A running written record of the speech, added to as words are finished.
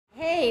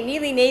Hey,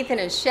 Neely Nathan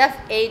and Chef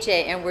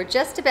AJ, and we're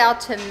just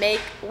about to make,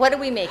 what are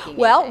we making?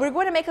 Well, AJ? we're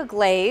going to make a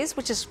glaze,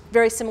 which is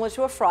very similar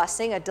to a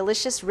frosting, a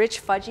delicious, rich,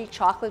 fudgy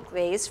chocolate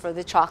glaze for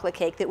the chocolate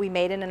cake that we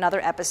made in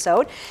another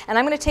episode. And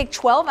I'm going to take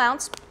 12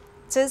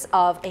 ounces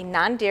of a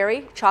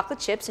non-dairy chocolate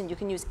chips, and you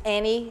can use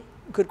any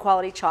good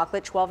quality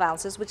chocolate, 12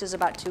 ounces, which is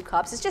about 2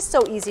 cups. It's just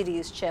so easy to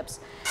use chips.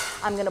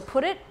 I'm going to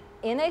put it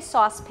in a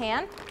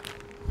saucepan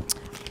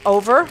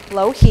over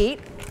low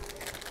heat.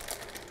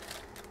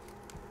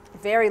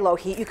 Very low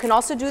heat. You can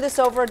also do this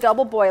over a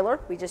double boiler.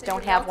 We just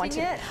don't have one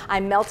today.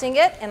 I'm melting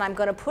it, and I'm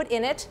going to put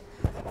in it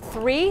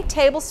 3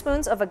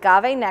 tablespoons of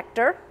agave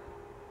nectar.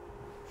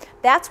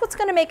 That's what's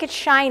going to make it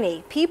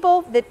shiny.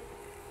 People that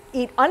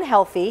eat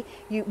unhealthy,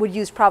 you would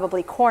use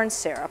probably corn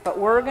syrup, but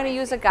we're going to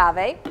use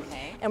agave,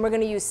 and we're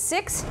going to use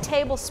 6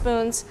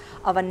 tablespoons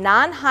of a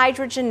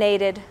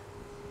non-hydrogenated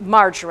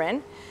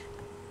margarine,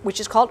 which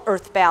is called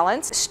Earth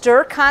Balance.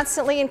 Stir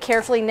constantly and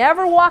carefully.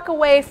 Never walk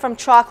away from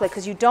chocolate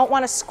because you don't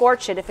want to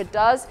scorch it. If it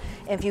does,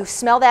 if you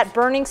smell that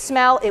burning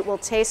smell, it will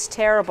taste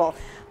terrible.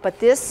 But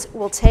this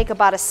will take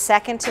about a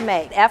second to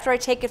make. After I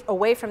take it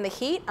away from the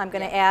heat, I'm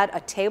going to add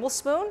a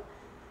tablespoon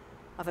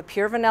of a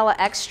pure vanilla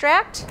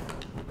extract.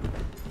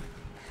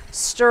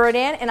 Stir it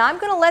in, and I'm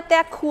going to let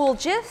that cool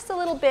just a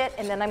little bit,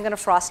 and then I'm going to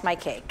frost my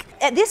cake.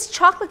 This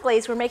chocolate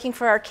glaze we're making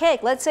for our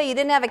cake, let's say you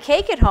didn't have a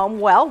cake at home,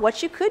 well,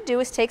 what you could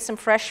do is take some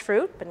fresh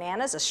fruit,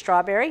 bananas, a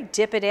strawberry,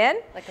 dip it in.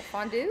 Like a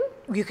fondue?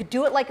 You could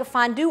do it like a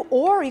fondue,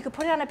 or you could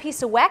put it on a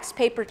piece of wax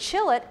paper,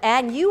 chill it,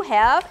 and you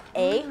have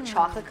a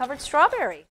chocolate-covered strawberry.